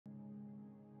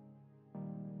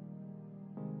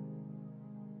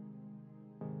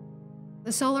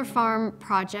The solar farm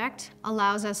project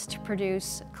allows us to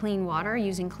produce clean water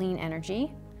using clean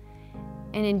energy.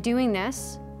 And in doing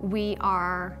this, we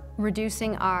are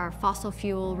reducing our fossil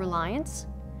fuel reliance,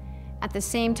 at the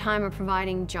same time of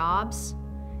providing jobs,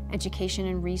 education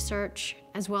and research,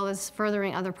 as well as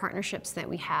furthering other partnerships that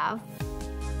we have.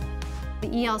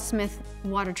 The E.L. Smith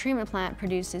water treatment plant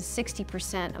produces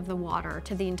 60% of the water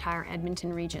to the entire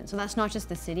Edmonton region. So that's not just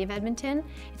the city of Edmonton,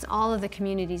 it's all of the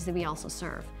communities that we also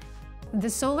serve. The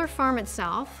solar farm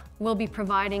itself will be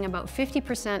providing about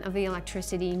 50% of the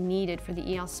electricity needed for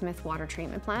the E.L. Smith water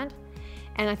treatment plant.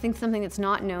 And I think something that's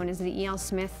not known is the E.L.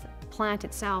 Smith plant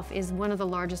itself is one of the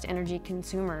largest energy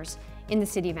consumers in the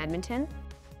city of Edmonton.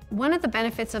 One of the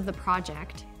benefits of the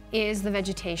project is the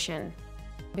vegetation.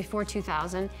 Before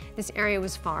 2000, this area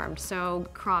was farmed, so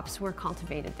crops were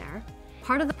cultivated there.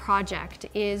 Part of the project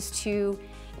is to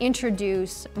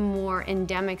introduce more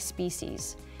endemic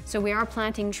species. So we are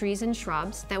planting trees and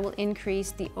shrubs that will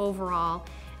increase the overall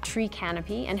tree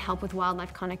canopy and help with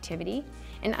wildlife connectivity.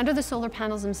 And under the solar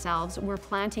panels themselves, we're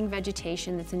planting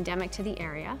vegetation that's endemic to the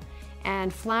area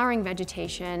and flowering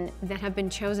vegetation that have been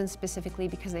chosen specifically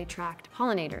because they attract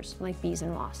pollinators like bees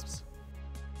and wasps.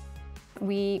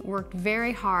 We worked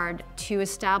very hard to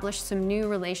establish some new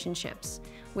relationships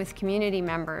with community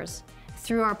members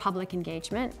through our public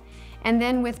engagement, and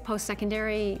then with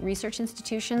post-secondary research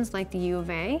institutions like the U of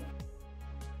A.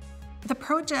 The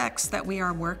projects that we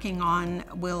are working on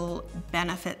will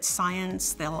benefit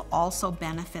science, they'll also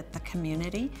benefit the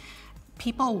community.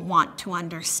 People want to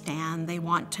understand, they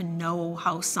want to know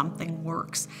how something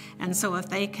works. And so if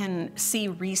they can see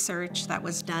research that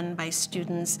was done by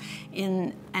students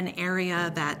in an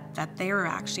area that they're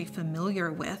actually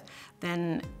familiar with,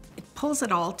 then it pulls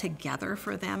it all together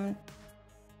for them.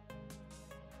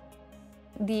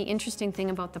 The interesting thing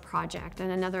about the project,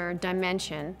 and another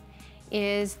dimension,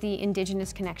 is the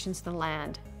Indigenous connections to the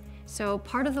land. So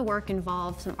part of the work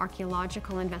involved some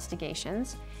archaeological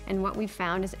investigations, and what we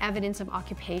found is evidence of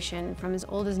occupation from as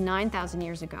old as 9,000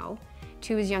 years ago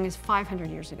to as young as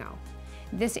 500 years ago.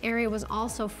 This area was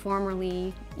also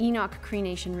formerly Enoch Cree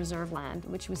Nation reserve land,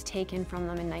 which was taken from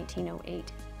them in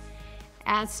 1908.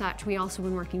 As such, we also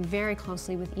been working very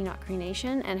closely with Enoch Cree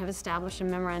Nation and have established a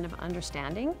memorandum of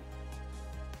understanding.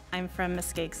 I'm from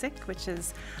Muskegsick, which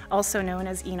is also known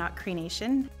as Enoch Cree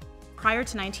Nation. Prior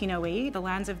to 1908, the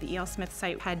lands of the E.L. Smith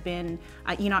site had been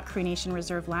Enoch Cree Nation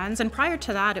reserve lands, and prior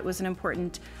to that it was an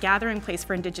important gathering place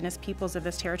for Indigenous peoples of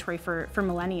this territory for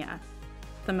millennia.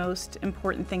 The most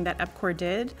important thing that EPCOR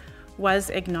did was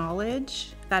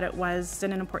acknowledge that it was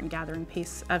an important gathering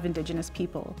place of Indigenous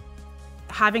people.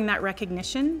 Having that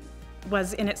recognition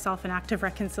was in itself an act of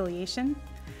reconciliation,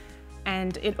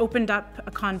 and it opened up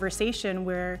a conversation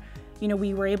where,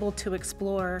 we were able to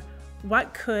explore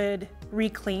what could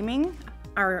reclaiming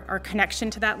our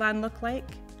connection to that land look like,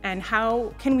 and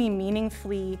how can we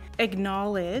meaningfully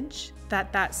acknowledge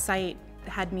that that site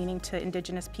had meaning to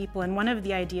Indigenous people. And one of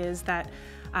the ideas that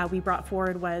we brought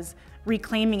forward was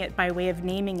reclaiming it by way of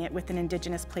naming it with an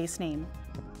Indigenous place name.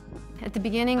 At the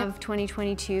beginning of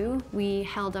 2022, we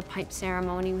held a pipe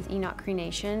ceremony with Enoch Cree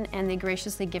Nation, and they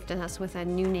graciously gifted us with a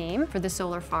new name for the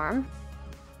solar farm.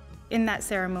 In that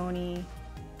ceremony,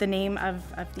 the name of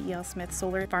the E.L. Smith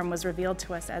solar farm was revealed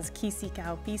to us as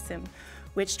kīsikāw, pīsim,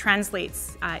 which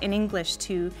translates in English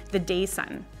to the day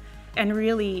sun. And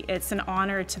really, it's an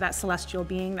honor to that celestial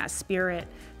being, that spirit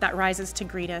that rises to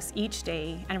greet us each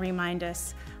day and remind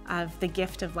us of the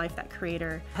gift of life that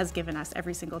Creator has given us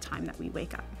every single time that we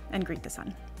wake up and greet the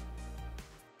sun.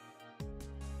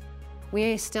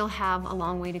 We still have a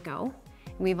long way to go.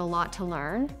 We have a lot to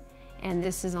learn, and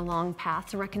this is a long path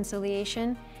to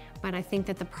reconciliation. But I think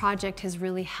that the project has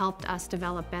really helped us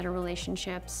develop better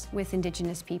relationships with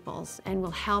Indigenous peoples and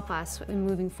will help us in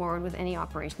moving forward with any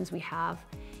operations we have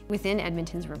within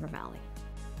Edmonton's River Valley.